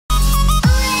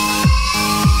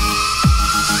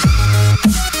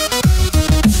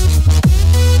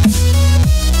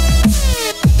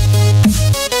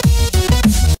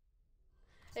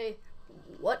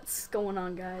going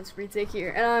on, guys? Retake here,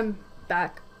 and I'm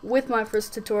back with my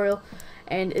first tutorial,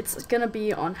 and it's gonna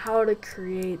be on how to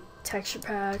create texture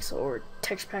packs or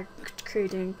texture pack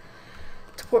creating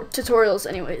tutorials.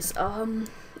 Anyways,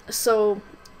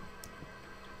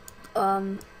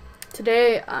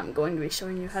 today I'm going to be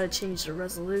showing you how to change the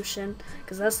resolution,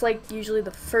 because that's like usually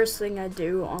the first thing I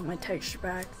do on my texture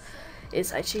pack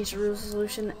is I change the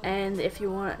resolution. And if you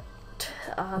want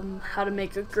how to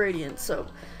make a gradient, so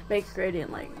make a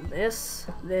gradient like this,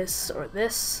 or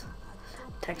this.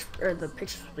 Text or the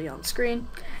pictures will be on the screen.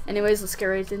 Anyways, let's get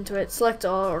right into it. Select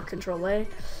all or Control A.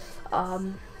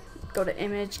 Go to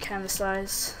image, canvas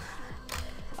size.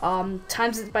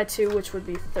 Times it by 2, which would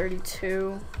be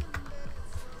 32.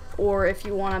 Or if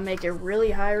you want to make it really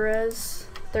high res,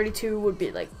 32 would be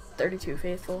like 32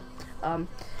 faithful.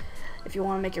 If you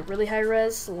want to make it really high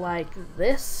res like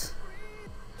this,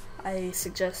 I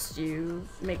suggest you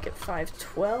make it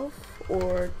 512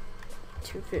 or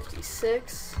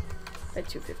 256 by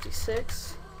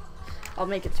 256. I'll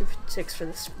make it 256 for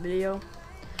this video.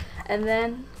 And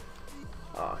then,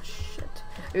 oh shit,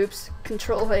 oops,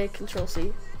 Control A, Control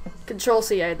C, Control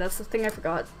C. That's the thing I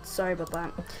forgot. Sorry about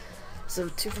that. So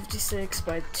 256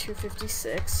 by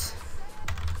 256,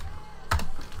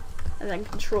 and then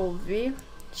Control V,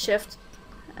 Shift,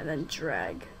 and then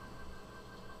drag.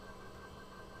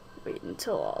 Wait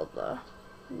until all the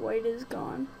white is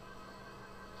gone.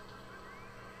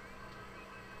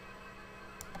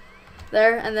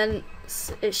 There, and then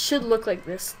it should look like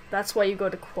this. That's why you go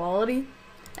to quality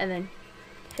and then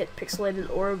hit pixelated,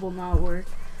 or it will not work.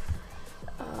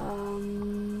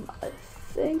 I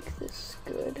think this is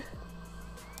good.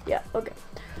 Yeah, okay.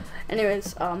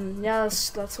 Anyways, yeah,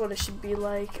 that's what it should be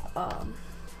like.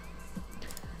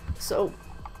 So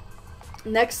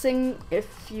next thing,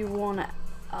 if you wanna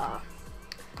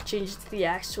change the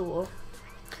actual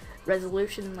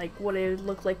resolution, like what it would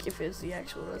look like if it was the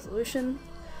actual resolution,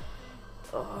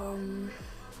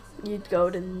 you'd go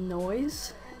to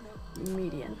noise,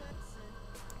 median.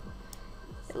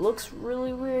 It looks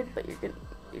really weird, but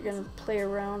you're gonna play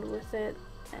around with it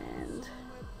and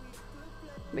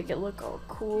make it look all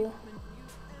cool.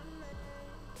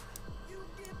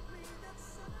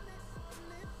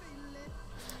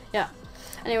 Yeah.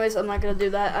 Anyways, I'm not gonna do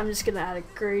that. I'm just gonna add a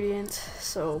gradient.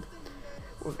 So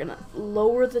we're gonna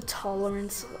lower the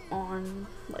tolerance on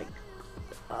like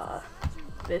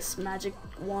this magic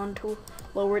wand tool.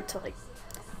 Lower it to like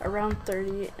around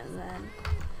 30, and then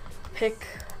pick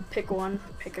one,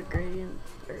 pick a gradient,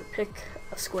 or pick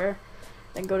a square,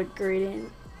 then go to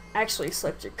gradient. Actually,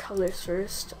 select your colors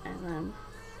first, and then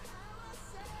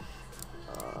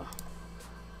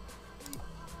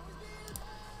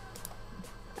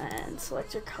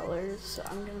select your colors. So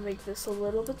I'm gonna make this a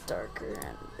little bit darker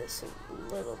and this a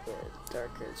little bit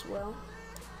darker as well.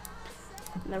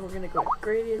 And then we're gonna go to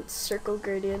gradient, circle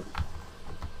gradient,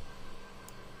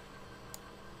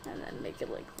 and then make it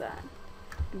like that.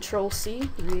 Control C,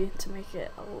 V, to make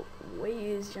it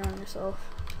way easier on yourself.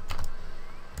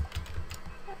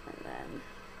 And then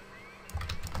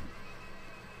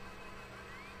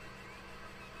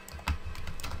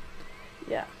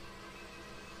yeah.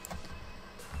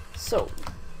 So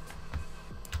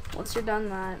once you're done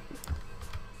that,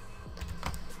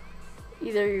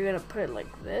 either you're gonna put it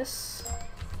like this.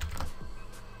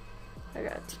 I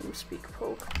got a TeamSpeak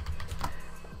poke.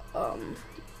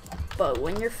 But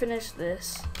when you're finished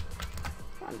this,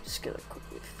 I'm just gonna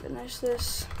quickly finish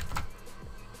this,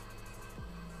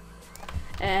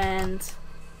 and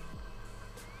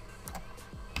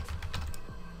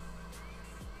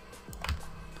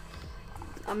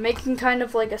I'm making kind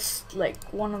of like a Stimpy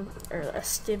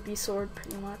sword,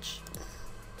 pretty much.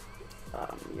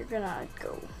 You're gonna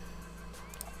go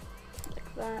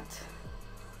like that,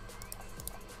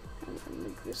 and then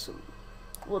make this a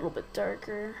little bit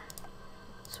darker.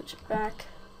 Switch it back,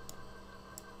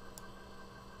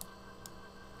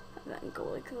 and then go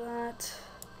like that.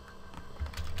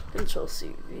 Control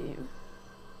C, V.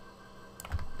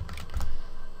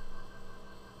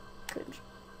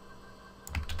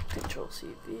 Control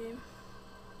C, V.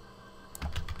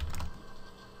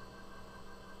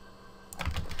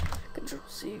 Control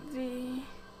C, V.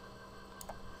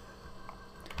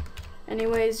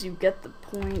 Anyways, you get the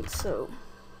point. So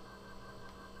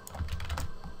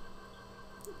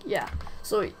yeah,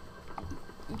 so you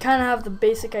kind of have the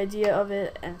basic idea of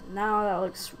it, and now that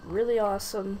looks really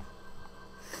awesome.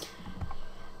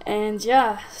 And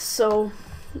yeah, so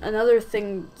another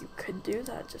thing you could do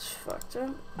that just fucked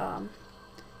up,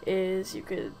 is you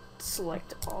could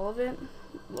select all of it,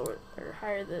 lower or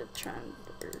higher the trend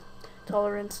or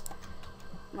tolerance,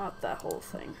 not that whole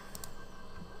thing.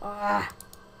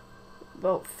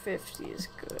 About 50 is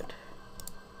good.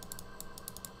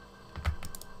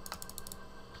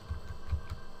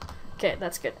 Okay,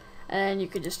 that's good. And you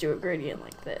could just do a gradient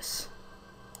like this.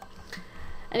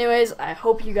 Anyways, I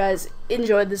hope you guys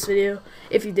enjoyed this video.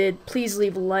 If you did, please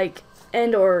leave a like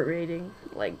and or a rating.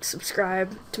 Like,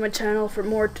 subscribe to my channel for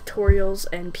more tutorials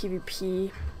and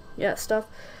PvP stuff.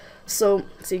 So,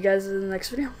 see you guys in the next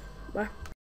video. Bye.